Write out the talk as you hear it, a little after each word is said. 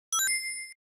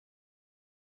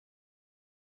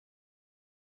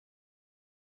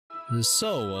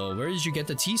So, where did you get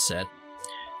the tea set?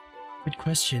 Good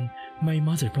question. My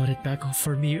mother brought it back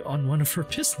for me on one of her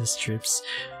business trips.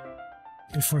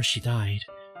 Before she died.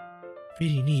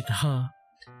 Pretty neat, huh?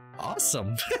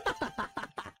 Awesome!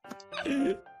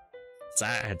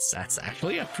 That's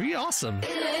actually pretty awesome.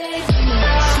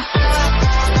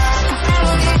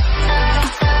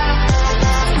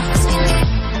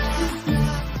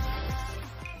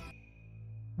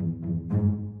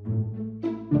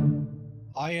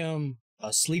 I am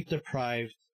a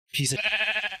sleep-deprived piece of...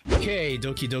 Okay,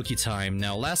 Doki Doki time.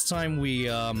 Now, last time we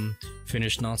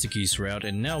finished Natsuki's route,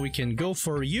 and now we can go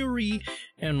for Yuri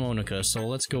and Monika, so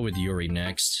let's go with Yuri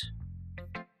next.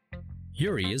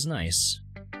 Yuri is nice.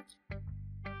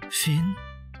 Finn?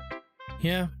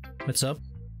 Yeah, what's up?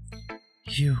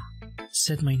 You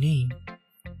said my name.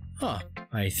 Huh,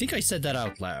 I think I said that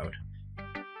out loud.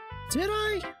 Did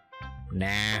I?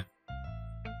 Nah.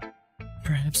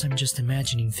 Perhaps I'm just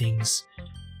imagining things.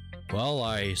 Well,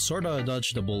 I sorta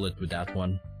dodged the bullet with that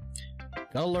one.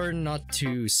 Gotta learn not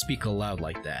to speak aloud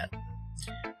like that.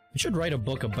 I should write a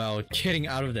book about getting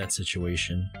out of that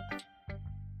situation.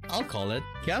 I'll call it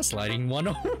Gaslighting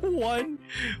 101.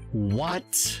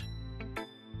 What?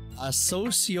 A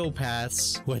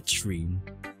sociopath's wet dream.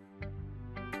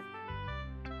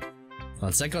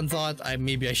 On second thought,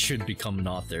 maybe I should become an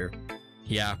author.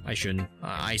 Yeah, I shouldn't.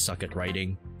 I suck at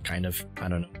writing. Kind of. I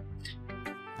don't know.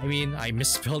 I mean, I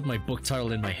misspelled my book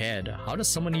title in my head. How does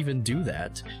someone even do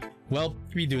that? Well,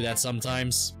 we do that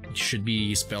sometimes. It should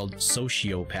be spelled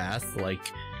sociopath,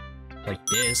 like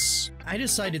this. I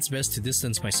decide it's best to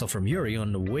distance myself from Yuri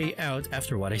on the way out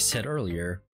after what I said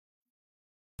earlier.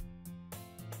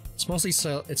 It's mostly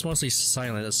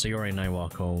silent as Sayori and I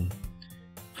walk home.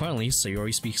 Finally,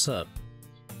 Sayori speaks up.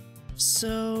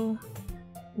 So,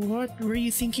 what were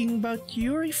you thinking about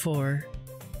Yuri for?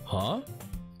 Huh?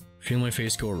 Feel my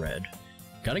face go red.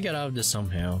 Gotta get out of this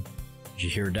somehow. Did you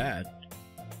hear that?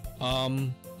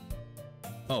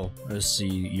 Oh, let's see,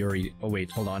 Yuri. Oh wait,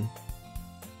 hold on.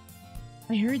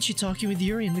 I heard you talking with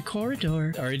Yuri in the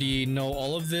corridor. I already know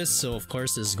all of this, so of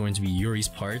course this is going to be Yuri's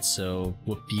part, so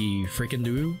whoopie freaking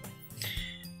doo.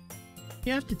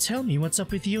 You have to tell me what's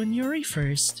up with you and Yuri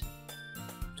first.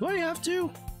 Do I have to?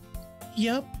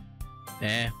 Yup.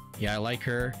 Yeah, I like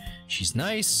her. She's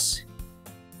nice.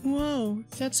 Whoa,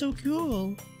 that's so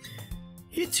cool.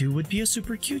 You two would be a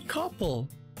super cute couple.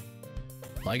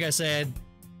 Like I said,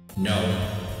 no.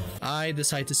 I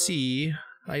decide to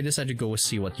go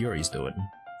see what Yuri's doing.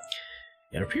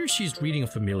 It appears she's reading a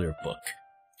familiar book.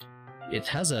 It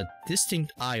has a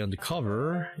distinct eye on the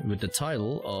cover with the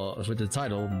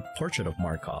title Portrait of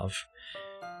Markov.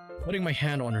 Putting my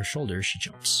hand on her shoulder, she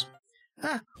jumps.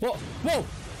 Ah! Whoa! Whoa!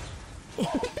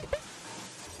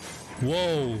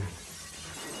 Whoa!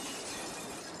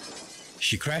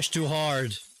 She crashed too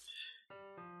hard.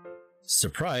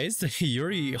 Surprised,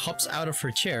 Yuri hops out of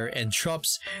her chair and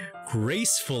drops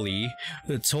gracefully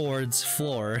towards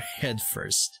floor head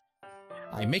first.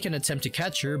 I make an attempt to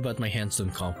catch her, but my hands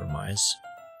don't compromise.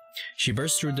 She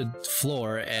bursts through the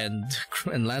floor and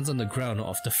lands on the ground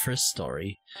off the first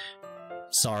story.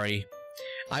 Sorry.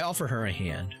 I offer her a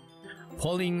hand.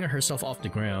 Pulling herself off the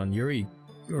ground, Yuri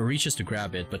reaches to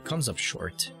grab it, but comes up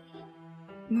short.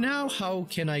 Now how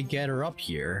can I get her up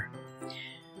here?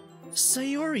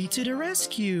 Sayori to the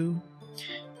rescue!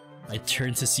 I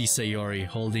turn to see Sayori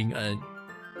holding a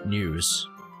news.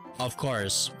 Of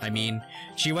course, I mean,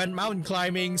 she went mountain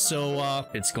climbing, so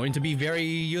it's going to be very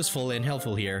useful and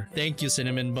helpful here. Thank you,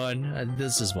 Cinnamon Bun.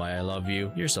 This is why I love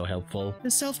you. You're so helpful.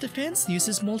 The self-defense news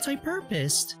is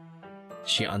multi-purposed.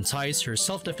 She unties her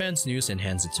self-defense news and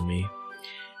hands it to me.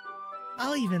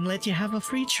 I'll even let you have a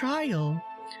free trial.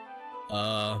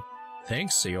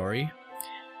 Thanks, Sayori.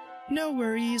 No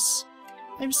worries.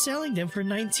 I'm selling them for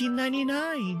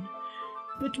 $19.99.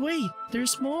 But wait,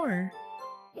 there's more.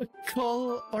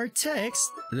 Call or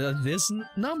text this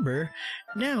number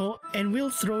now and we'll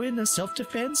throw in a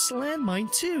self-defense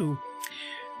landmine too.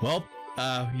 Well,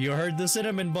 you heard the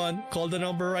Cinnamon Bun. Call the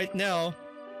number right now.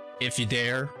 If you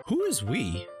dare. Who is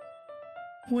we?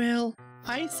 Well,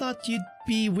 I thought you'd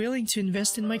be willing to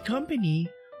invest in my company.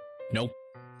 Nope.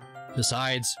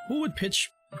 Besides, who would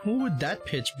that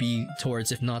pitch be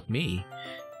towards if not me?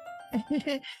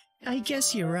 I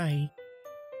guess you're right.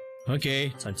 Okay,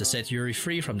 time to set Yuri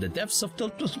free from the depths of the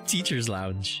teacher's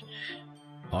lounge.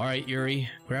 Alright, Yuri,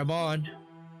 grab on.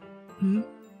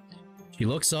 She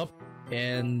looks up,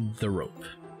 and the rope.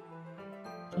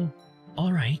 Oh,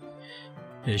 alright.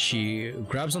 She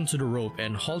grabs onto the rope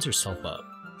and hauls herself up.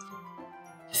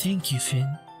 Thank you,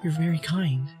 Finn. You're very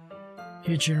kind.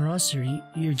 Your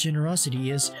generosity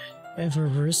is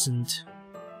effervescent.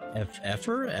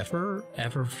 Eversent?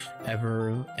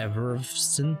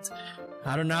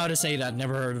 I don't know how to say that,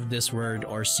 never heard of this word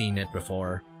or seen it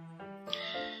before.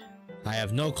 I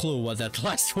have no clue what that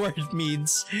last word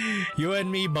means. You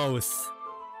and me both.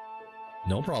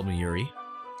 No problem, Yuri.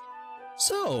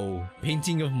 So,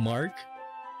 painting of Mark?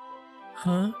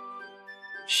 Huh?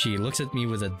 She looks at me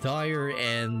with a dire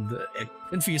and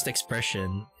confused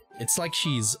expression. It's like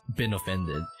she's been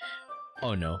offended.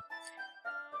 Oh no.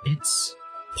 It's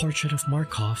Portrait of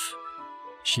Markov.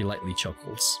 She lightly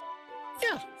chuckles.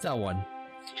 Yeah, that one.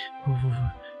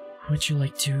 Would you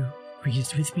like to read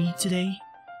it with me today?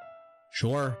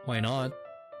 Sure, why not?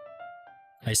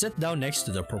 I sit down next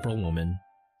to the purple woman.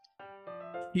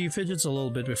 She fidgets a little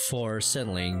bit before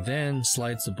settling, then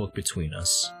slides the book between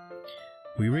us.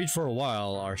 We read for a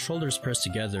while, our shoulders pressed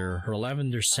together, her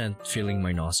lavender scent filling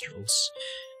my nostrils.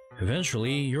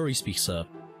 Eventually, Yuri speaks up.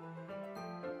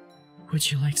 Would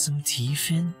you like some tea,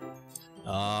 Finn?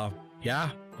 Yeah,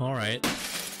 alright.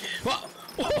 Whoa!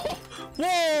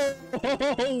 Whoa!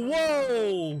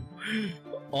 Whoa!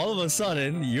 All of a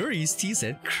sudden, Yuri's tea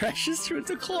set crashes through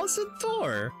the closet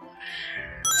door.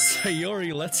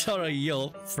 Sayori lets out a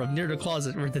yelp from near the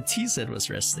closet where the tea set was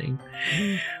resting.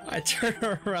 I turn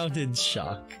around in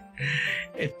shock.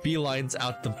 It beelines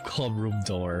out the clubroom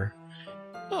door.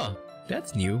 Oh,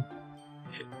 that's new.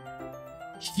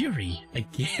 Yuri,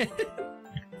 again?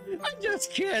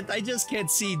 I just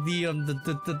can't see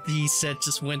the tea set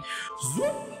just went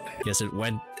whoop. Guess it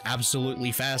went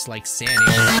absolutely fast like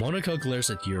Sandy. Monica glares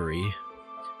at Yuri.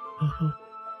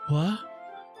 What?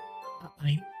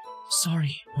 I'm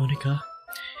sorry, Monica.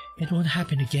 It won't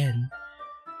happen again.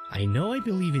 I know I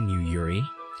believe in you, Yuri,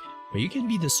 but you can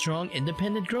be the strong,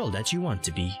 independent girl that you want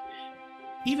to be.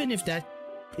 Even if that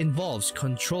involves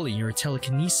controlling your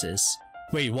telekinesis.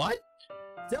 Wait, what?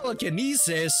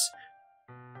 Telekinesis?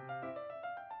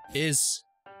 Is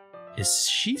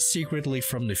she secretly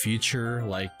from the future,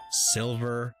 like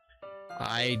Silver?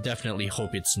 I definitely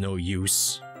hope it's no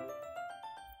use.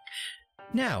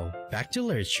 Now, back to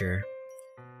literature.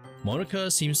 Monica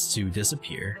seems to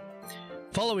disappear.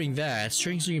 Following that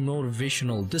strangely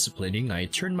motivational disciplining, I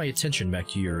turn my attention back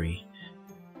to Yuri.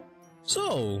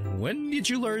 So, when did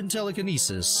you learn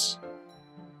telekinesis?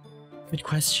 Good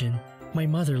question. My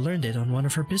mother learned it on one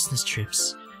of her business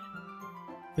trips.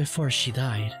 Before she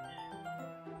died.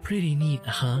 Pretty neat,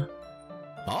 huh?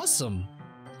 Awesome!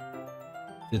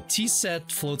 The tea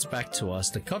set floats back to us,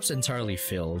 the cup's entirely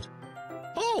filled.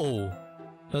 Oh!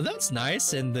 Well, that's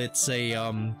nice, and it's a,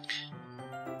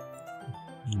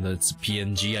 that's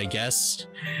PNG, I guess.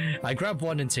 I grab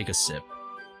one and take a sip.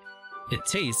 It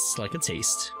tastes like a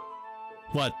taste.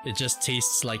 What? It just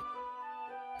tastes like...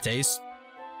 Taste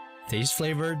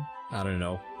flavored? I don't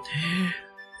know.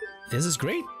 This is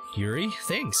great, Yuri.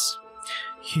 Thanks.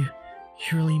 You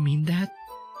really mean that?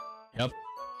 Yep.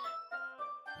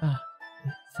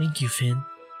 Thank you, Finn.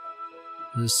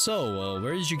 So,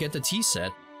 where did you get the tea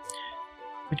set?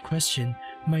 Good question.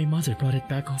 My mother brought it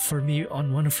back for me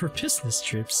on one of her business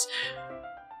trips.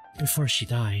 Before she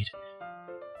died.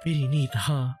 Pretty neat,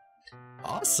 huh?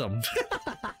 Awesome.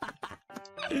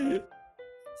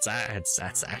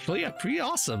 That's actually pretty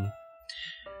awesome.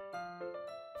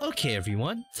 Okay,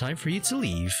 everyone, time for you to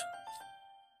leave.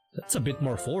 That's a bit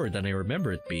more forward than I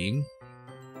remember it being.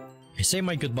 I say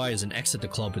my goodbyes and exit the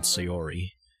club with Sayori.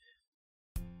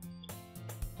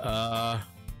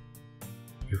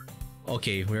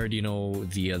 Okay, we already know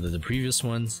the previous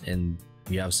ones, and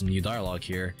we have some new dialogue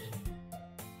here.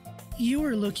 You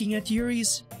were looking at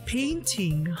Yuri's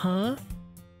painting, huh?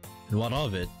 And what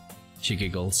of it? She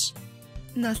giggles.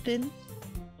 Nothing.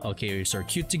 Okay, we start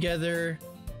cute together.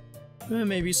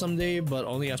 Maybe someday, but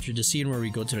only after the scene where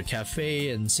we go to the cafe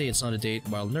and say it's not a date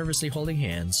while nervously holding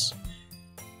hands.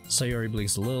 Sayori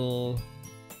blinks a little.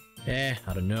 I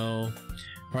don't know.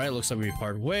 Alright, looks like we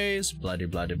part ways,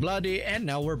 bloody, and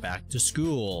now we're back to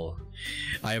school.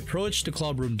 I approach the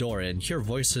clubroom door and hear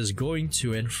voices going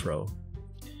to and fro.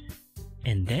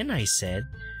 And then I said,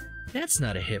 "That's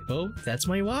not a hippo, that's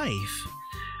my wife."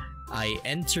 I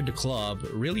entered the club,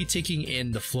 really taking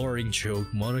in the flooring joke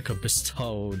Monica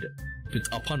bestowed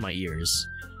upon my ears.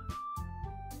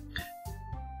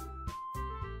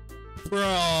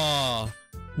 Bruh!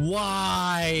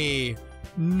 Why?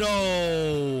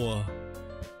 No!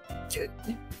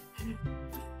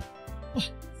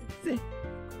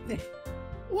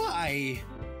 Why?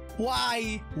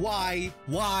 Why?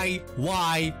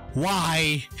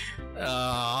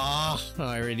 I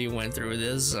already went through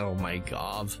this. Oh my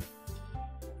god.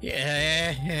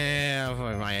 Yeah,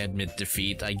 I admit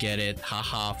defeat, I get it.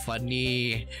 Haha,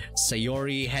 funny.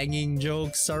 Sayori hanging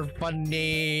jokes are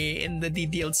funny in the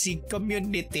DDLC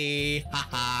community.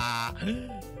 Haha.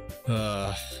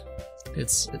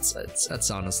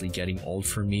 It's honestly getting old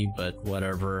for me, but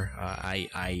whatever.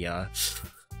 I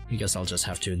guess I'll just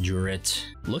have to endure it.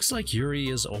 Looks like Yuri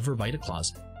is over by the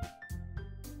closet.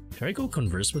 Can I go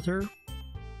converse with her?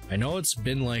 I know it's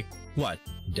been like, what,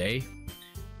 a day?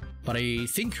 But I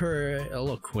think her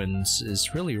eloquence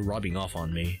is really rubbing off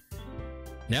on me.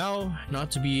 Now,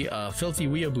 not to be a filthy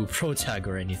weeaboo pro tag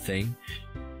or anything,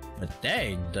 but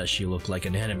dang, does she look like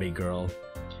an anime girl.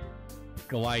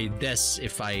 Kawaii des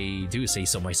if I do say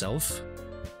so myself.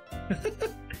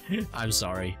 I'm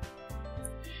sorry.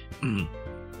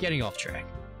 Getting off track.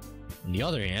 On the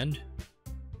other hand...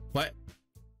 What?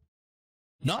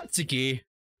 Natsuki?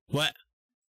 What?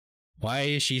 Why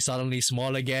is she suddenly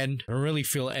small again? I don't really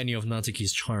feel any of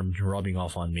Natsuki's charm rubbing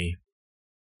off on me.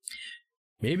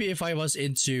 Maybe if I was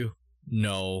into...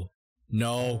 No.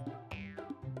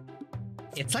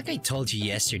 It's like I told you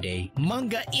yesterday,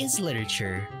 manga is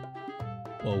literature.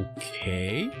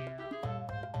 Okay.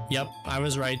 Yep, I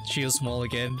was right. She is small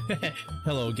again.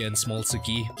 Hello again, small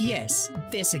Suki. Yes,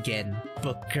 this again,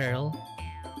 book girl.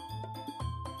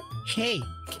 Hey,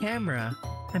 camera,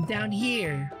 I'm down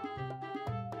here.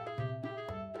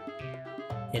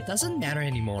 It doesn't matter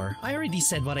anymore. I already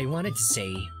said what I wanted to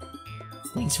say.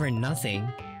 Thanks for nothing.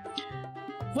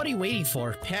 What are you waiting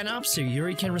for? Pan up so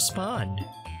Yuri can respond.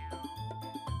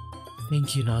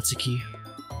 Thank you, Natsuki.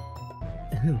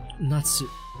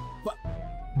 What?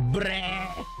 Breh!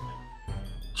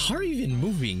 How are you even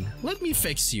moving? Let me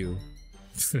fix you.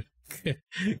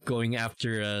 Going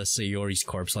after Sayori's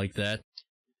corpse like that.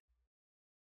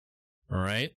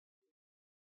 Alright.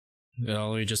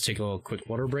 Let me just take a quick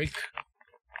water break.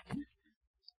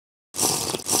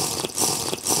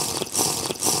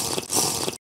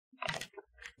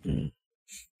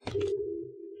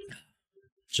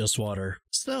 Just water.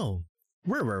 So,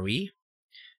 where were we?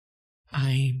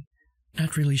 I'm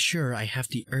not really sure I have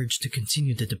the urge to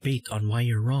continue the debate on why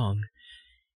you're wrong.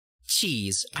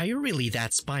 Jeez, are you really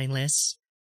that spineless?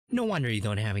 No wonder you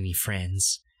don't have any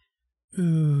friends.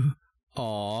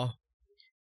 Aw.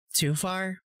 Too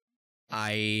far?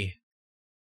 I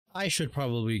should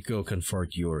probably go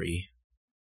confront Yuri.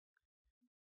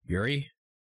 Yuri?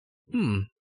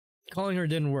 Calling her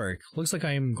didn't work. Looks like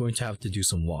I'm going to have to do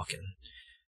some walking.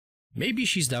 Maybe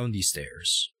she's down these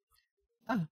stairs.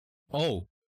 Oh,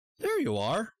 there you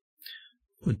are.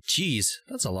 Oh, jeez,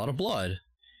 that's a lot of blood.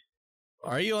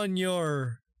 Are you on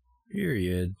your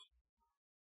period?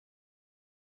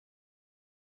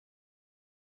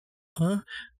 Huh?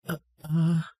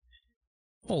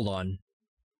 Hold on.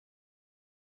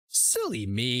 Silly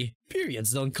me.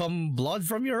 Periods don't come blood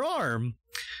from your arm.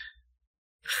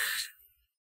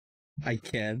 I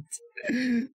can't.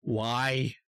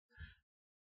 Why?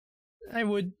 I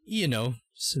would, you know,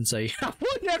 since I have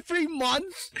one every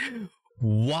month.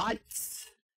 What?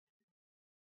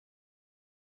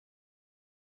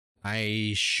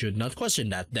 I should not question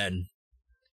that then.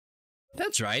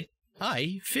 That's right.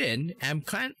 I, Finn, am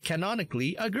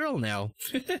canonically a girl now.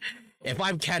 If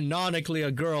I'm canonically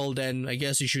a girl, then I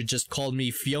guess you should just call me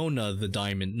Fiona the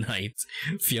Diamond Knight.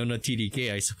 Fiona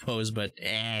TDK, I suppose, but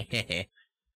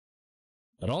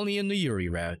but only in the Yuri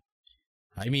route.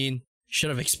 I mean, should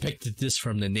have expected this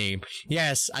from the name.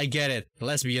 Yes, I get it.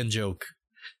 Lesbian joke.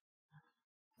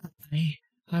 I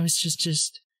was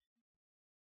just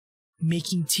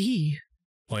making tea.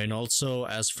 Oh, and also,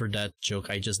 as for that joke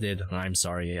I just did, I'm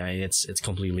sorry. It's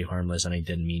completely harmless and I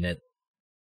didn't mean it.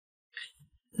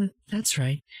 That's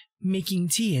right. Making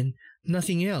tea and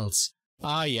nothing else.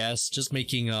 Ah, yes, just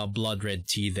making blood red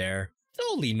tea there.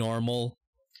 Totally normal.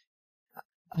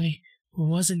 I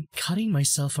wasn't cutting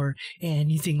myself or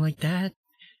anything like that.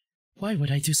 Why would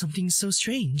I do something so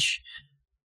strange?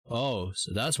 Oh,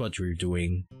 so that's what you're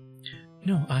doing.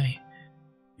 No,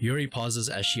 Yuri pauses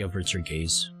as she averts her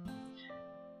gaze.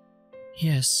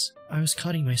 Yes, I was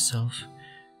cutting myself.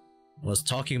 Was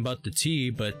talking about the tea,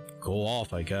 but go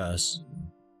off, I guess.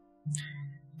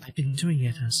 I've been doing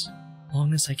it as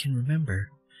long as I can remember.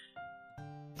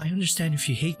 I understand if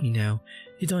you hate me now,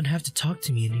 you don't have to talk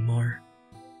to me anymore.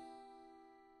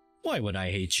 Why would I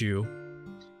hate you?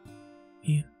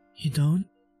 You don't?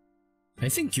 I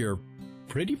think you're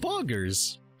pretty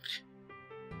poggers.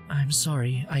 I'm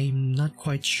sorry, I'm not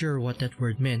quite sure what that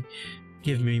word meant.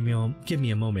 Give me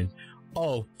a moment.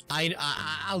 Oh,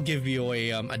 I'll give you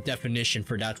a definition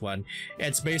for that one.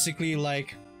 It's basically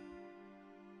like...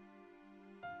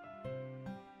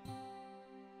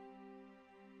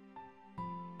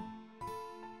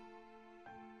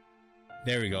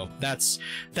 There we go. That's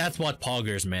what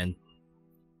poggers meant.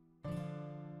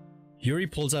 Yuri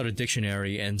pulls out a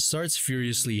dictionary and starts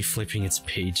furiously flipping its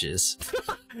pages.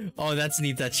 Oh, that's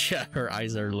neat that her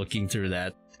eyes are looking through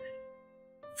that.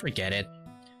 Forget it.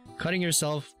 Cutting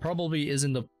yourself probably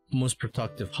isn't the most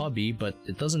productive hobby, but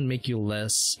it doesn't make you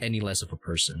any less of a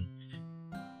person.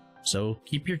 So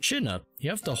keep your chin up.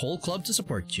 You have the whole club to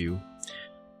support you.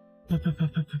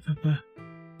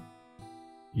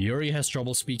 Yuri has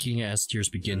trouble speaking as tears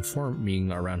begin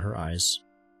forming around her eyes.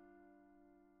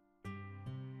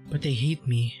 But they hate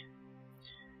me.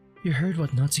 You heard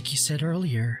what Natsuki said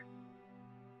earlier.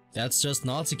 That's just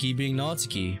Natsuki being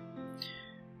Natsuki.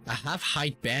 A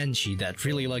half-height banshee that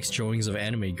really likes drawings of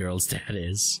anime girls, that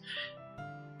is.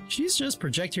 She's just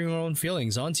projecting her own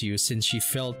feelings onto you since she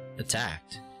felt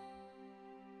attacked.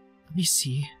 Let me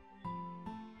see.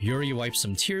 Yuri wipes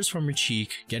some tears from her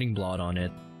cheek, getting blood on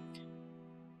it.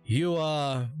 You,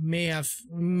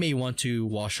 may want to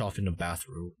wash off in the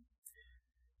bathroom.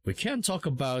 We can talk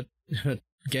about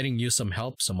getting you some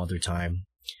help some other time.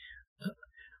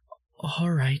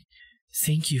 Alright.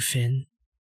 Thank you, Finn.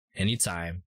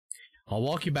 Anytime. I'll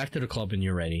walk you back to the club when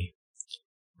you're ready.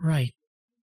 Right.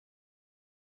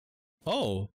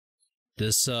 Oh.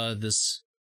 The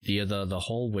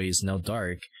hallway is now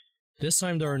dark. This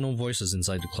time there are no voices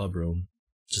inside the club room.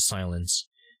 Just silence.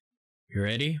 You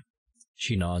ready?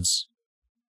 She nods.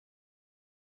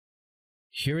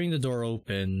 Hearing the door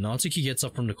open, Natsuki gets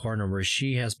up from the corner where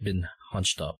she has been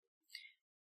hunched up.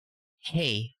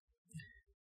 Hey.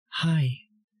 Hi.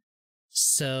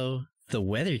 So, the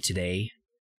weather today?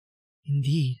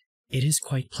 Indeed, it is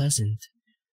quite pleasant.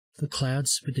 The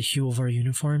clouds with the hue of our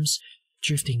uniforms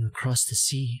drifting across the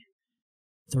sea.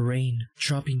 The rain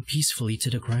dropping peacefully to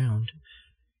the ground.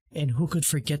 And who could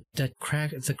forget that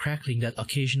the crackling that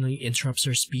occasionally interrupts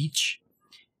our speech?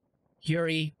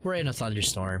 Yuri, we're in a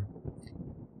thunderstorm.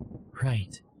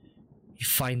 Right. You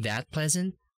find that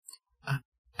pleasant?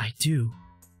 I do.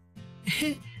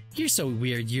 You're so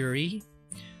weird, Yuri.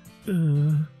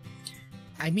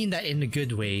 I mean that in a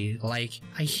good way. Like,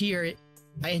 I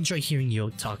enjoy hearing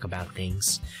you talk about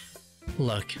things.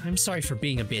 Look, I'm sorry for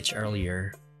being a bitch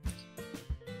earlier.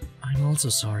 I'm also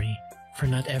sorry for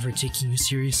not ever taking you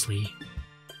seriously.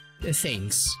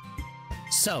 Thanks.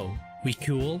 So, we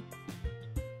cool?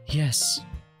 Yes.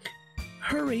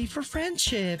 Hooray for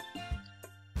friendship!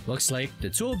 Looks like the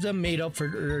two of them made up for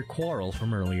their quarrel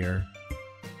from earlier.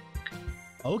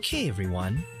 Okay,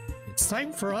 everyone. It's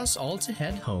time for us all to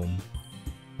head home.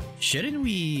 Shouldn't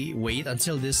we wait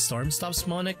until this storm stops,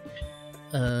 Monik?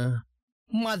 Oh.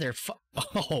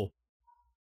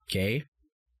 Okay.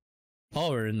 Oh,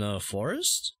 we're in the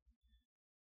forest?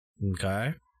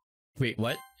 Okay. Wait,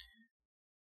 what?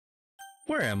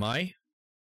 Where am I?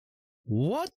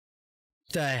 What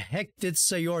the heck did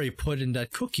Sayori put in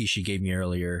that cookie she gave me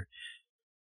earlier?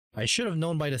 I should have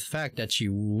known by the fact that she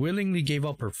willingly gave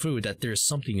up her food that there's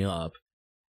something up.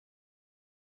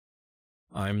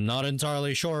 I'm not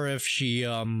entirely sure if she,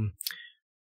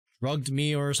 drugged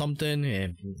me or something.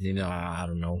 I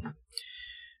don't know.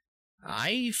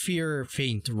 I fear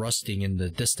faint rusting in the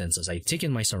distance as I take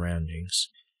in my surroundings.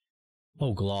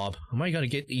 Oh, glob, am I gonna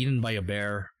get eaten by a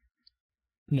bear?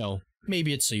 No,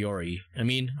 maybe it's Sayori. I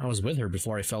mean, I was with her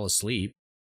before I fell asleep.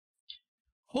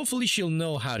 Hopefully she'll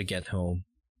know how to get home.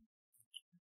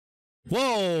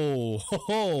 Whoa! Ho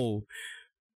ho!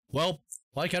 Well,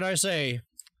 what can I say?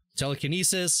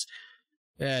 Telekinesis?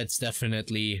 It's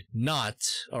definitely not,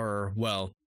 or,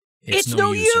 well, it's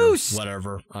no use! Or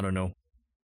whatever, I don't know.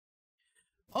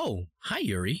 Oh, hi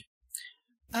Yuri.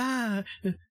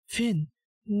 Finn,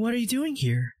 what are you doing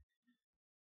here?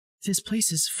 This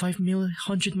place is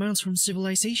 500 miles from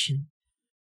civilization.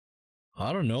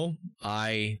 I don't know.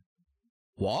 I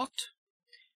walked?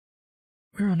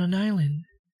 We're on an island.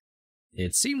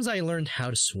 It seems I learned how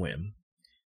to swim.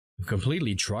 I'm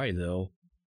completely dry though.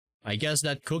 I guess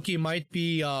that cookie might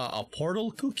be a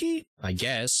portal cookie? I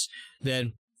guess.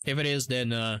 Then, if it is,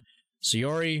 then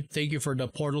Sayori, thank you for the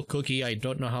portal cookie. I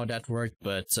don't know how that worked,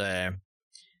 but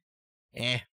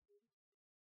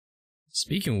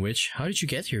Speaking of which, how did you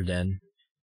get here then?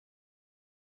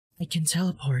 I can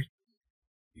teleport.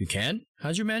 You can?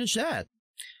 How'd you manage that?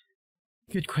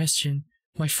 Good question.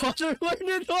 My father learned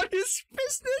it on his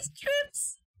business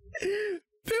trips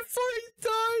before he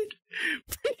died.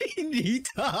 Pretty neat.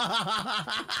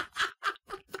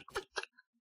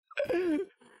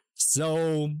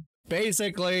 So,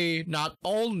 basically, not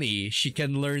only she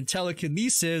can learn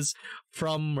telekinesis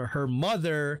from her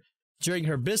mother during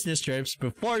her business trips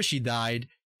before she died,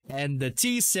 and the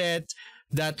tea set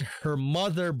that her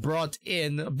mother brought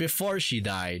in before she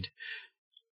died.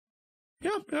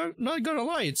 Yeah, not gonna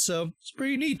lie, it's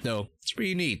pretty neat though. It's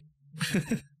pretty neat.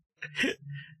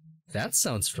 That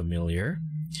sounds familiar.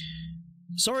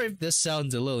 Sorry if this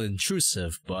sounds a little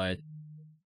intrusive, but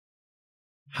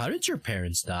how did your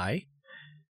parents die?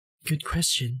 Good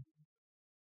question.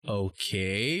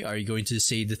 Okay, are you going to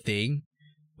say the thing?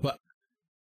 What?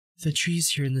 The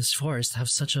trees here in this forest have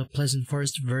such a pleasant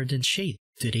forest verdant shade,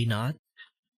 do they not?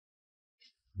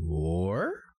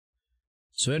 Or?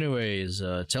 So anyways,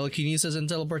 telekinesis and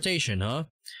teleportation, huh?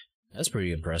 That's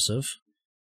pretty impressive.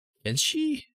 And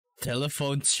she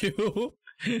telephone too?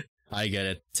 I get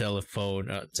it.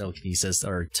 Telephone, telekinesis,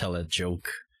 or tele-joke.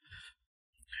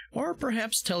 Or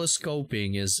perhaps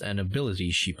telescoping is an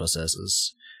ability she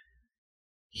possesses.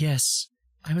 Yes,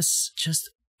 I was just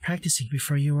practicing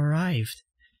before you arrived.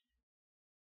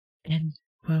 And,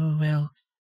 well,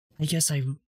 I guess I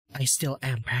still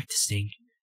am practicing.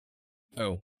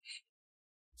 Oh.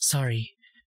 Sorry.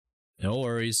 No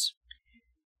worries.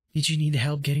 Did you need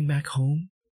help getting back home?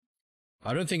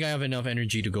 I don't think I have enough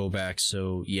energy to go back,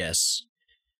 so yes.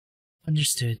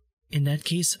 Understood. In that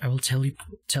case, I will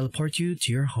teleport you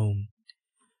to your home.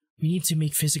 We need to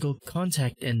make physical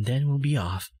contact and then we'll be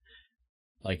off.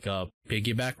 Like a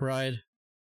piggyback ride?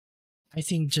 I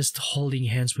think just holding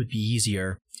hands would be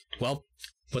easier. Well,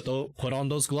 put on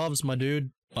those gloves, my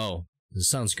dude. Oh, this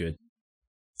sounds good.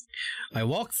 I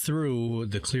walked through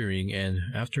the clearing and,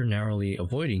 after narrowly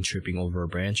avoiding tripping over a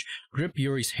branch, gripped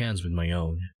Yuri's hands with my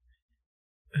own.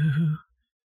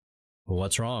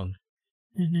 What's wrong?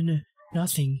 No,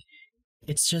 nothing.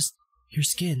 It's just your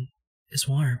skin is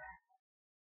warm.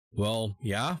 Well,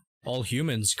 yeah, all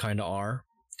humans kinda are.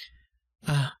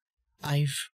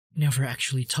 I've never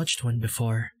actually touched one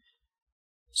before.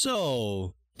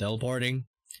 So, teleporting?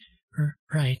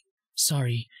 Right.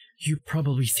 Sorry, you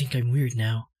probably think I'm weird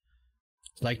now.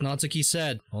 Like Natsuki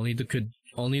said, only the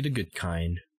good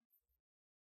kind.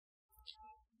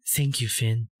 Thank you,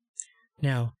 Finn.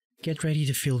 Now, get ready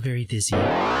to feel very dizzy.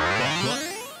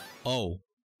 What? Oh.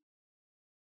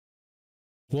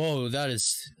 Whoa, that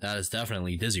is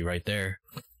definitely dizzy right there.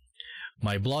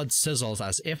 My blood sizzles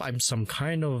as if I'm some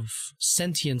kind of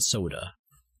sentient soda.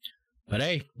 But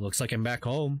hey, looks like I'm back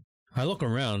home. I look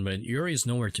around, but Yuri is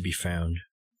nowhere to be found.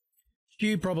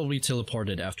 She probably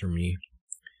teleported after me.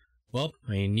 Well,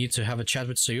 I need to have a chat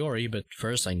with Sayori, but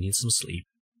first I need some sleep.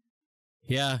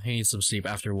 Yeah, I need some sleep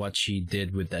after what she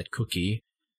did with that cookie.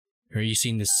 Have you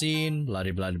seen the scene?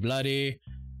 Bloody, bloody, bloody.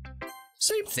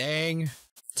 Same thing.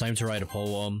 Time to write a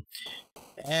poem.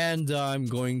 And I'm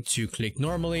going to click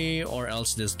normally, or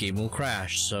else this game will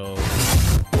crash, so...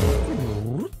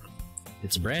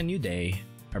 It's a brand new day.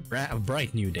 A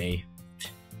bright new day.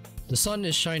 The sun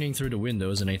is shining through the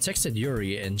windows, and I texted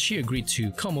Yuri, and she agreed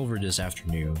to come over this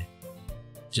afternoon.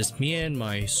 Just me and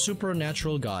my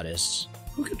supernatural goddess.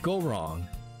 Who could go wrong?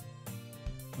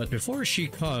 But before she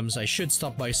comes, I should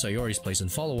stop by Sayori's place and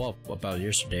follow up about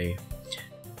yesterday.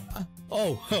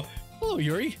 Hello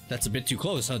Yuri. That's a bit too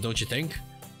close, huh, don't you think?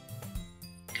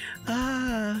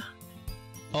 Hi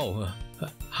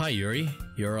Yuri.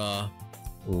 You're, a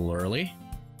little early?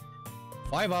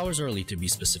 5 hours early to be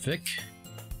specific.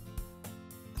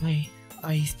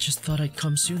 I just thought I'd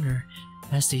come sooner.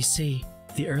 As they say,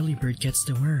 the early bird gets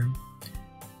the worm.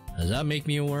 Does that make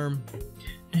me a worm?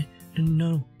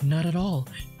 No, not at all.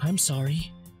 I'm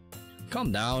sorry.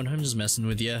 Calm down, I'm just messing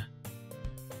with you.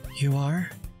 You are?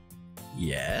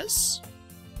 Yes?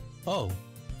 Oh.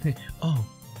 Oh.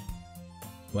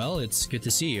 Well, it's good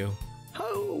to see you.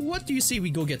 What do you say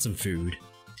we go get some food?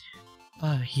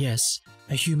 Yes.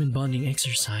 A human bonding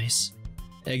exercise.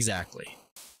 Exactly.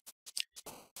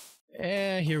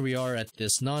 Here we are at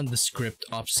this nondescript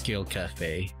upscale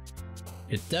cafe.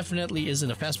 It definitely isn't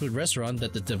a fast food restaurant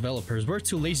that the developers were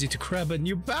too lazy to grab a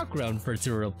new background for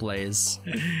to replace.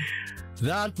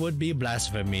 That would be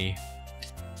blasphemy.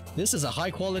 This is a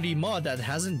high quality mod that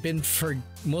hasn't been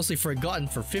mostly forgotten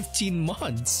for 15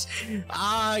 months.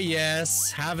 Ah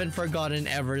yes, haven't forgotten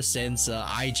ever since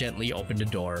I gently opened the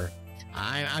door.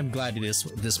 I'm glad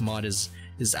this mod is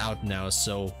out now,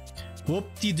 so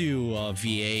whoop-de-doo,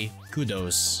 VA,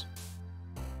 kudos.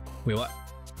 Wait, what?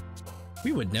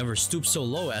 We would never stoop so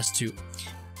low as to...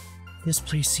 This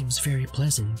place seems very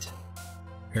pleasant.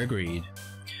 Agreed.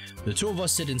 The two of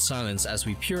us sit in silence as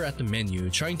we peer at the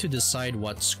menu, trying to decide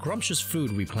what scrumptious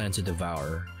food we plan to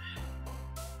devour.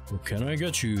 Can I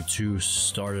get you two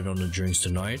started on the drinks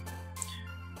tonight?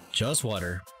 Just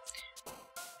water.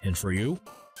 And for you?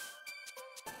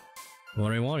 What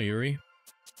do you want, Yuri?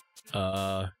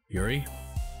 Yuri?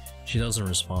 She doesn't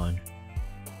respond.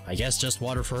 I guess just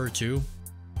water for her too?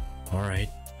 Alright.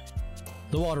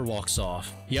 The water walks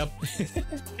off. Yep.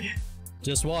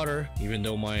 Just water, even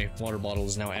though my water bottle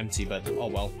is now empty, but oh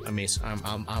well,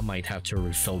 I might have to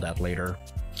refill that later.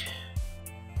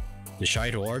 You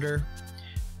shy to order?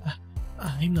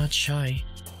 I'm not shy.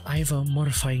 I have a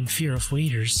mortifying fear of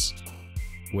waiters.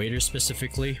 Waiters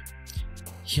specifically?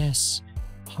 Yes.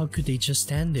 How could they just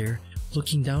stand there,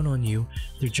 looking down on you,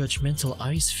 their judgmental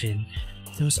eyes, Finn?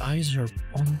 Those eyes are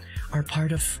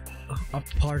part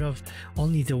of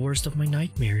only the worst of my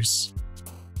nightmares.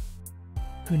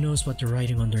 Who knows what they're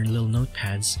writing on their little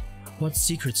notepads? What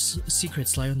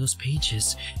secrets lie on those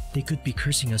pages? They could be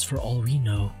cursing us for all we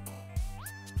know.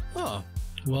 Huh.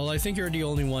 Well, I think you're the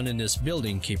only one in this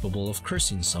building capable of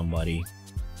cursing somebody.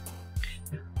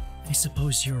 I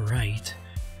suppose you're right.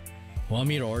 Want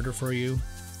me to order for you?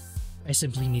 I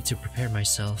simply need to prepare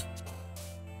myself.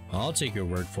 I'll take your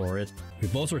word for it. We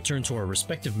both return to our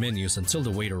respective menus until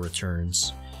the waiter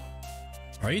returns.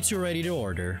 Are you two ready to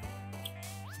order?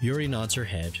 Yuri nods her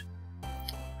head.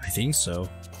 I think so.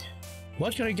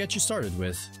 What can I get you started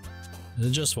with?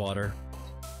 Just water.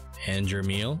 And your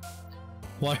meal?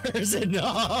 Water's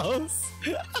enough!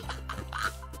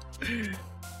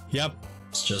 Yep,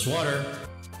 it's just water.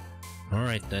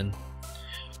 Alright then.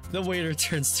 The waiter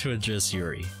turns to address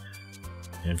Yuri.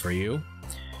 And for you?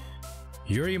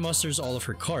 Yuri musters all of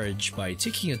her courage by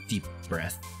taking a deep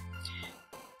breath.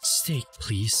 Steak,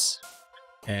 please.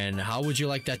 And how would you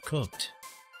like that cooked?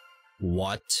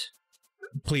 What?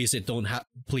 Please,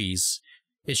 please.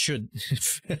 It should...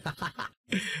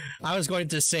 I was going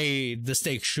to say the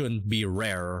steak shouldn't be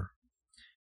rare.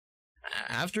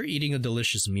 After eating a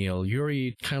delicious meal,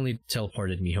 Yuri kindly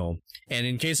teleported me home. And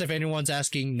in case if anyone's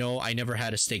asking, no, I never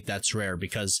had a steak that's rare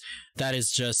because that is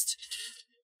just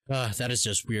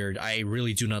weird. I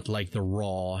really do not like the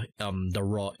raw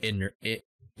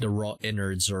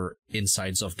innards or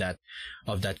insides of that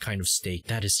kind of steak.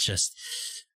 That's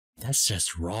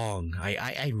just wrong.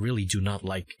 I really do not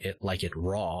like it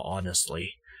raw,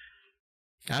 honestly.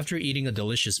 After eating a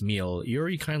delicious meal,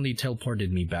 Yuri kindly teleported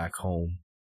me back home.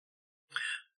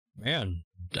 Man,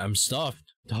 I'm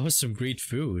stuffed. That was some great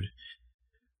food.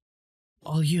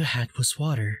 All you had was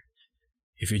water.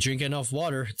 If you drink enough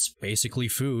water, it's basically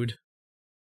food.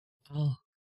 I'll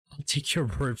take your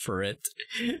word for it.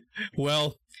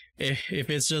 Well, if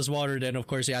it's just water, then of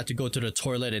course you have to go to the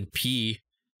toilet and pee.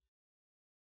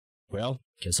 Well,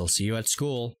 guess I'll see you at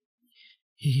school.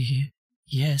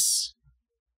 Yes.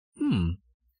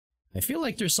 I feel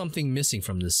like there's something missing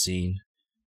from this scene.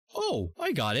 Oh,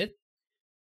 I got it.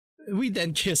 We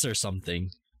then kiss or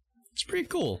something. It's pretty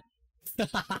cool.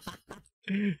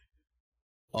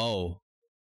 Oh.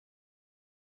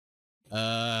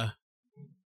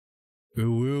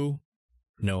 Ooh.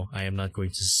 No, I am not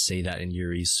going to say that in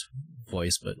Yuri's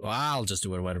voice, but I'll just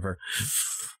do it, whatever.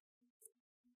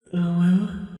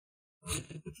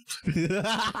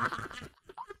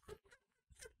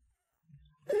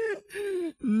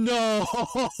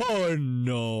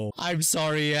 No. I'm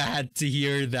sorry I had to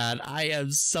hear that. I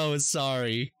am so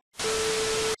sorry.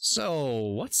 So,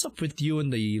 what's up with you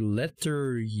and the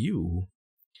letter U?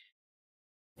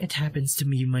 It happens to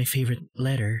be my favorite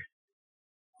letter.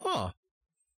 Huh.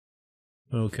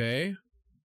 Okay.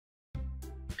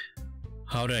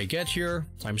 How did I get here?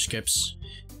 Time skips.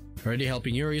 Already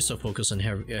helping Yuri, so focus on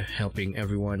helping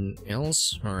everyone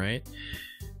else. Alright.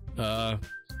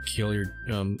 Kill your,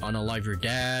 unalive your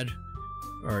dad.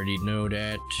 Already know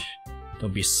that.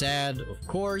 Don't be sad, of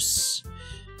course.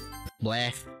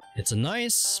 Blah. It's a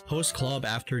nice post-club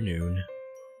afternoon.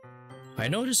 I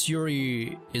noticed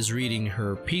Yuri is reading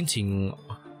her painting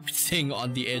thing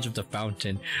on the edge of the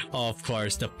fountain. Oh, of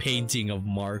course, the painting of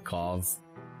Markov.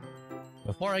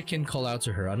 Before I can call out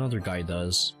to her, another guy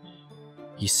does.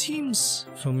 He seems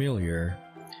familiar.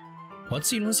 What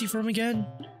scene was he from again?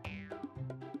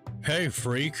 Hey,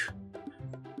 freak!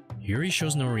 Yuri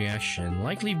shows no reaction,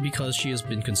 likely because she has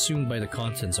been consumed by the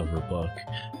contents of her book.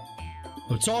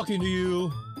 I'm talking to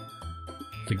you!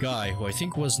 The guy, who I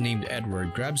think was named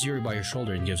Edward, grabs Yuri by her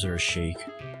shoulder and gives her a shake.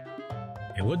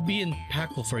 It would be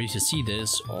impactful for you to see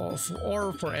this,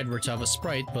 or for Edward to have a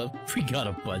sprite, but we got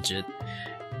a budget.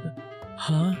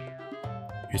 Huh?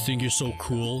 You think you're so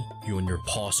cool, you and your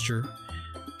posture?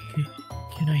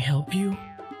 Can I help you?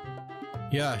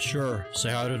 Yeah, sure.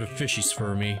 Say hi to the fishies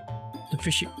for me. The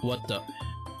fishy... What the...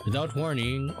 Without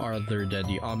warning, other than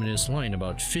the ominous line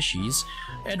about fishies,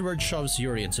 Edward shoves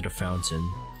Yuri into the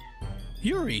fountain.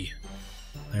 Yuri!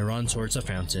 I run towards the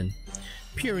fountain.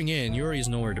 Peering in, Yuri is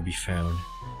nowhere to be found.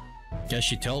 Guess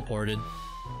she teleported.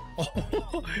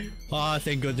 Oh,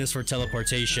 thank goodness for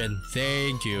teleportation.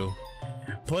 Thank you.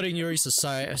 Putting Yuri's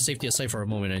safety aside for a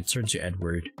moment, I turn to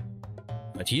Edward.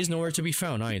 But he is nowhere to be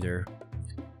found either.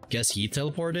 Guess he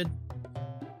teleported?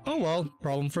 Oh well,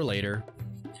 problem for later.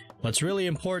 What's really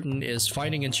important is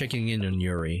finding and checking in on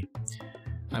Yuri.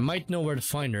 I might know where to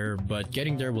find her, but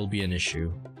getting there will be an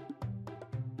issue.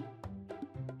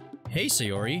 Hey,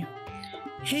 Sayori.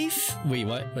 Hey, Wait,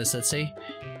 what does that say?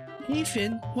 Hey,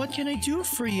 Finn, what can I do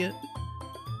for you?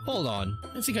 Hold on,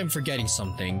 I think I'm forgetting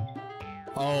something.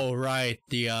 Oh, right,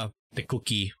 the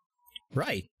cookie.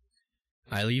 Right.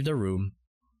 I leave the room.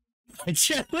 I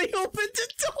gently opened the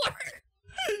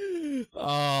door!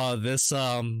 Oh,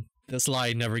 this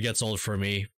line never gets old for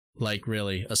me. Like,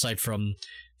 really, aside from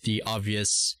the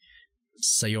obvious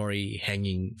Sayori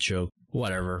hanging joke.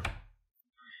 Whatever.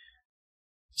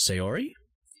 Sayori?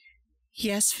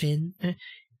 Yes, Finn.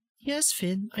 Yes,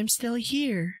 Finn, I'm still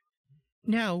here.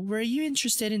 Now, were you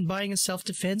interested in buying a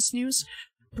self-defense noose?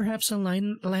 Perhaps a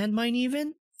landmine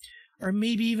even? Or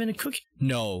maybe even a cookie?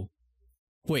 No.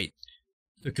 Wait.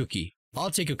 The cookie. I'll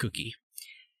take a cookie.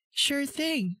 Sure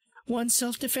thing. One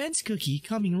self-defense cookie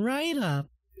coming right up.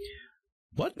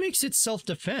 What makes it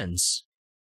self-defense?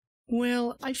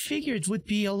 Well, I figured it would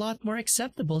be a lot more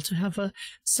acceptable to have a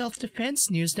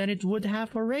self-defense noose than it would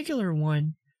have a regular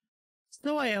one.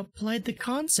 So I applied the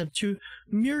concept to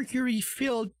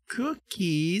mercury-filled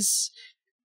cookies.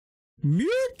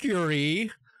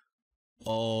 Mercury?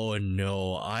 Oh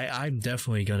no, I'm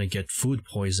definitely gonna get food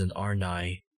poisoned, aren't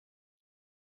I?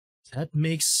 That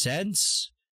makes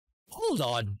sense. Hold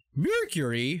on,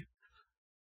 mercury?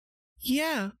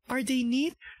 Yeah, are they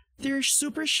neat? They're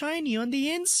super shiny on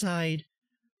the inside.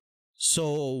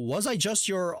 So, was I just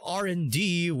your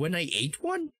R&D when I ate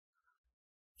one?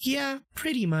 Yeah,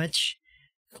 pretty much.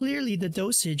 Clearly the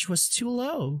dosage was too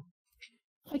low.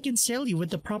 I can sell you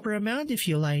with the proper amount if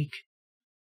you like.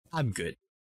 I'm good.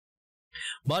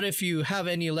 But if you have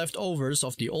any leftovers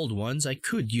of the old ones, I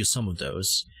could use some of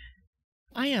those.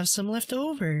 I have some left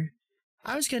over.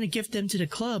 I was gonna give them to the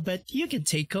club, but you can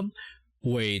take them.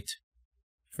 Wait.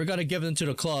 If we're gonna give them to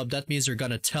the club, that means you're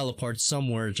gonna teleport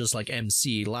somewhere just like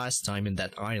MC last time in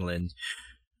that island.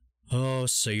 Oh,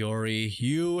 Sayori,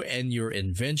 you and your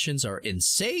inventions are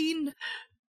insane!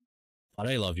 But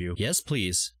I love you. Yes,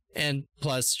 please. And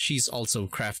plus, she's also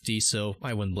crafty, so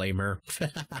I wouldn't blame her.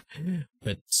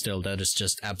 But still, that is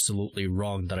just absolutely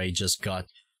wrong that I just got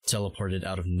teleported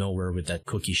out of nowhere with that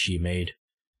cookie she made.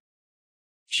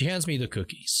 She hands me the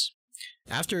cookies.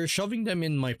 After shoving them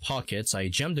in my pockets, I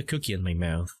jam the cookie in my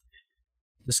mouth.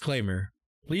 Disclaimer.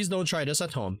 Please don't try this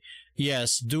at home.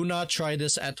 Yes, do not try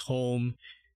this at home.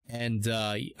 And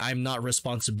I'm not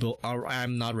responsible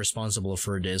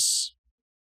for this.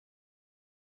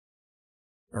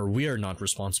 Or we're not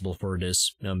responsible for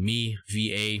this. Me,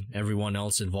 VA, everyone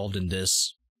else involved in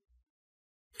this.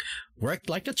 Worked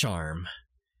like a charm.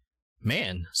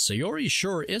 Man, Sayori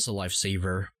sure is a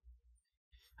lifesaver.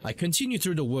 I continue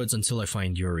through the woods until I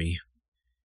find Yuri.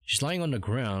 She's lying on the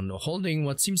ground, holding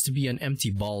what seems to be an empty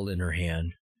ball in her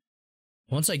hand.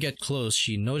 Once I get close,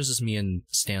 she notices me and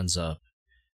stands up.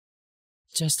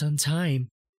 Just on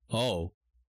time. Oh.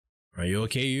 Are you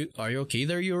okay? Are you okay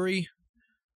there, Yuri?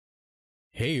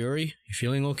 Hey, Yuri. You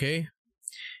feeling okay?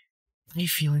 I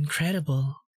feel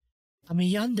incredible. I'm a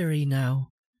yandere now.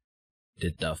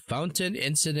 Did the fountain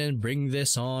incident bring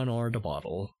this on, or the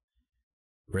bottle?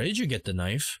 Where did you get the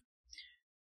knife?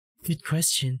 Good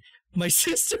question. My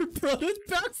sister brought it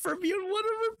back for me on one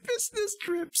of her business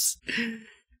trips.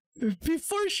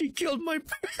 Before she killed my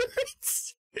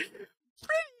parents.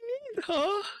 Pretty neat,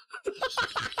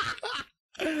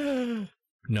 huh?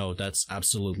 No, that's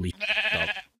absolutely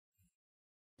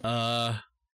up.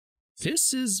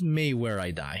 This is May where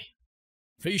I die.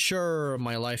 Pretty sure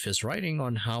my life is writing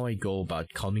on how I go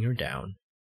about calming her down.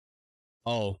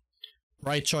 Oh.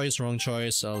 Right choice, wrong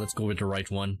choice. Let's go with the right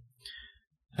one.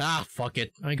 Ah, fuck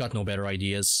it. I got no better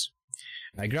ideas.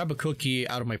 I grab a cookie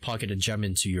out of my pocket and jam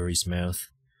into Yuri's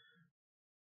mouth.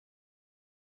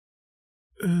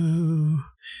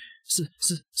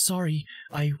 Sorry.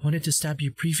 I wanted to stab you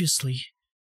previously.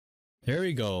 There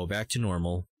we go. Back to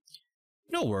normal.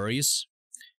 No worries.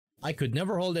 I could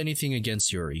never hold anything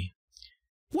against Yuri.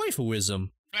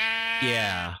 Waifuism.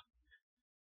 Yeah.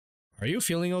 Are you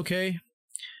feeling okay?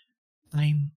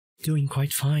 I'm doing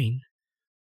quite fine.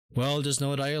 Well, just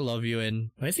know that I love you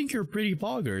and I think you're pretty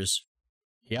poggers.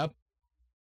 Yep.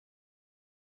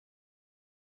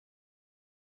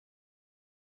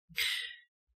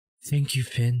 Thank you,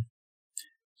 Finn.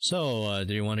 So,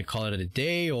 do you want to call it a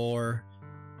day, or...?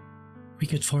 We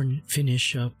could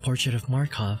finish a portrait of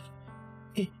Markov.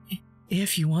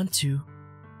 If you want to.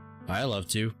 I love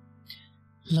to.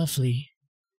 Lovely.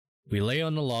 We lay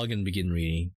on the log and begin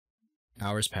reading.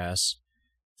 Hours pass.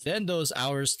 Then those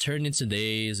hours turn into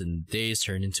days, and days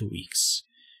turn into weeks.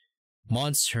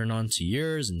 Months turn on to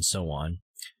years, and so on.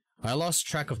 I lost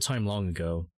track of time long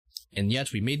ago, and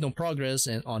yet we made no progress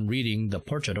on reading the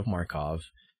Portrait of Markov.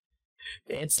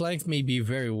 Its length may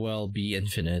very well be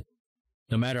infinite.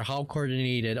 No matter how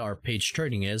coordinated our page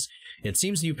turning is, it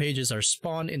seems new pages are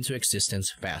spawned into existence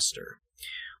faster.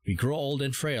 We grow old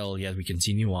and frail, yet we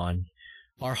continue on.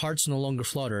 Our hearts no longer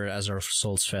flutter as our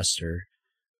souls fester.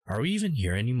 Are we even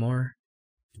here anymore?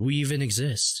 Do we even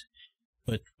exist?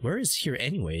 But where is here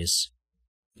anyways?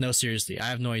 No, seriously, I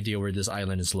have no idea where this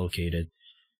island is located.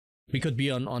 We could be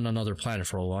on another planet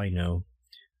for all I know.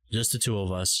 Just the two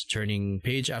of us, turning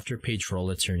page after page for all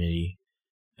eternity.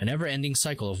 A never-ending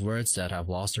cycle of words that have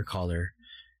lost their color.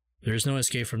 There is no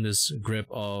escape from this grip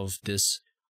of this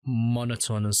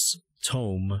monotonous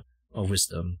tome of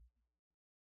wisdom.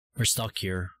 We're stuck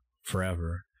here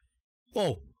forever.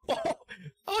 Oh,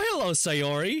 hello,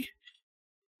 Sayori.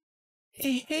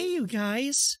 Hey, you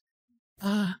guys.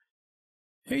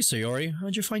 Hey, Sayori,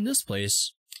 how'd you find this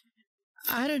place?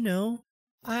 I don't know.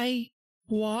 I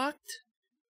walked.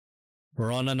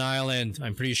 We're on an island.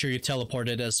 I'm pretty sure you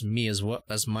teleported as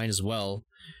mine as well.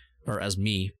 Or as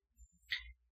me.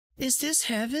 Is this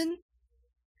heaven?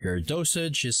 Your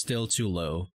dosage is still too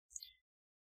low.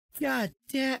 God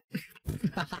damn.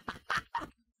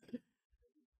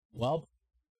 Well.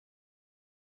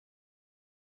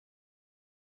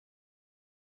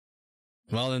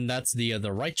 Well, then that's the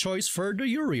right choice for the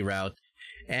Yuri route.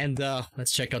 And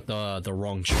let's check out the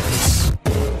wrong choice.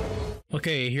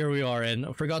 Okay, here we are, and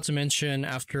I forgot to mention,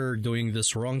 after doing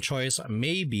this wrong choice,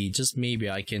 maybe, just maybe,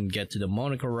 I can get to the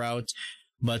Monaco route,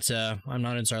 but I'm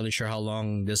not entirely sure how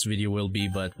long this video will be,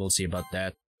 but we'll see about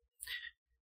that.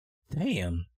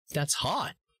 Damn, that's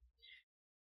hot.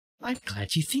 I'm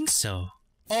glad you think so.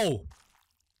 Oh!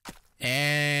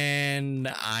 And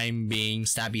I'm being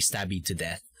stabby to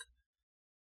death.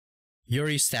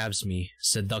 Yuri stabs me,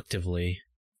 seductively.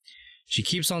 She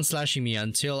keeps on slashing me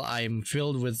until I'm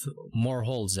filled with more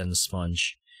holes than a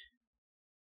sponge.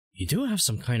 You do have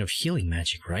some kind of healing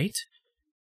magic, right?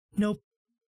 Nope.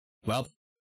 Well,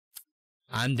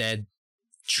 I'm dead.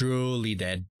 Truly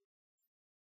dead.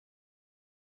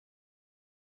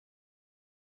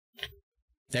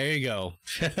 There you go.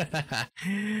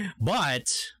 But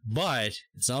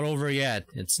it's not over yet.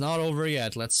 It's not over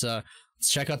yet. Let's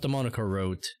check out the Monaco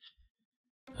route.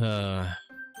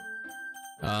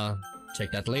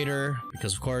 Check that later,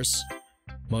 because of course,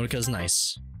 Monaco's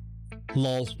nice.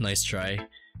 Lol, nice try.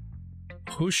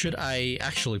 Who should I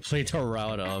actually play the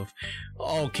route of?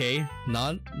 Okay,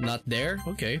 not there,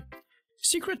 okay.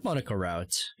 Secret Monaco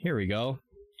route, here we go.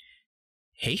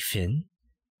 Hey Finn.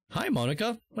 Hi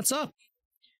Monica, what's up?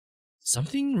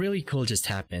 Something really cool just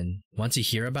happened. Want to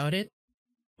hear about it?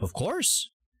 Of course.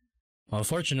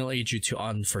 Unfortunately, due to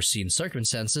unforeseen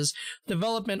circumstances,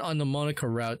 development on the Monaco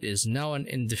route is now an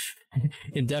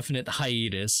indefinite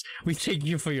hiatus. We thank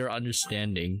you for your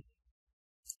understanding.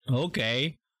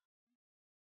 Okay.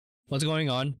 What's going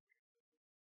on?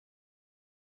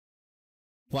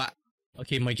 What?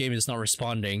 Okay, my game is not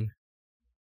responding.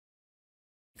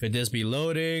 Could this be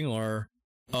loading or...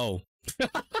 Oh.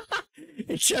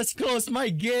 It just closed my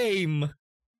game!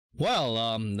 Well,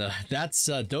 that's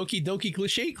Doki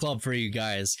Cliche Club for you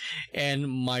guys. And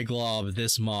my glove,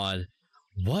 this mod.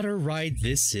 What a ride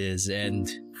this is, and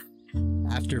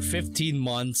after 15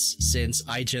 months since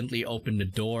I gently opened the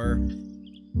door,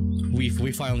 we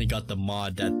finally got the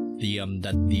mod that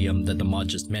the mod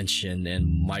just mentioned,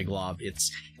 and my glove,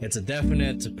 it's a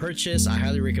definite purchase. I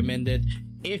highly recommend it.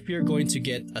 If you're going to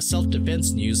get a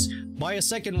self-defense news, buy a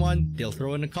second one. They'll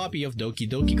throw in a copy of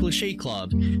Doki Cliche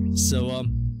Club. So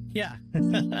yeah.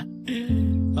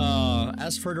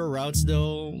 As for the routes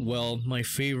though, well, my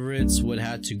favorites would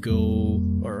have to be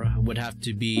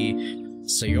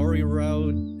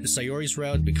Sayori's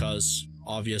route because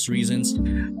obvious reasons.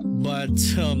 But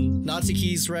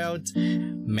Natsuki's route,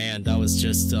 man, that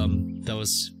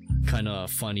was kind of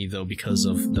funny though, because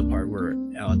of the part where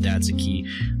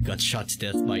Natsuki got shot to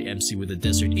death by MC with a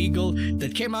Desert Eagle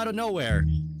that came out of nowhere.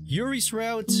 Yuri's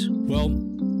route, well,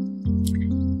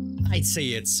 I'd say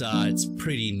it's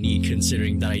pretty neat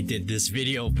considering that I did this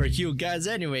video for you guys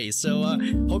anyway, so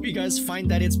hope you guys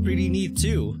find that it's pretty neat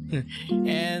too.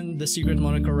 And the Secret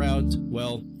Monaco route,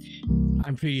 well,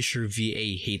 I'm pretty sure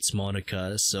VA hates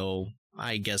Monica, so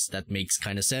I guess that makes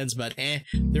kind of sense, but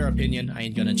their opinion, I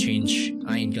ain't gonna change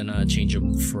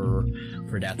them for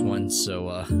that one, so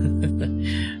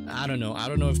I don't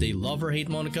know if they love or hate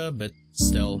Monica, but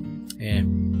still,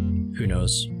 who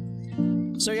knows.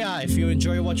 So yeah, if you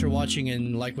enjoy what you're watching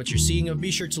and like what you're seeing, be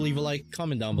sure to leave a like,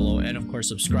 comment down below, and of course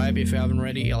subscribe if you haven't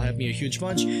already. It'll help me a huge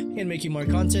bunch in making more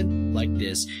content like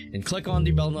this. And click on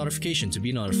the bell notification to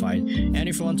be notified. And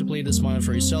if you want to play this mod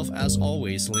for yourself, as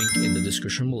always, link in the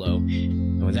description below.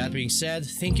 And with that being said,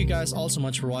 thank you guys all so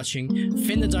much for watching.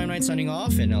 Finn the Dynamite signing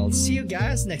off, and I'll see you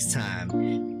guys next time.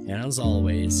 And as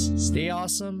always, stay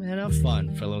awesome and have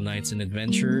fun, fellow knights and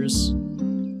adventurers.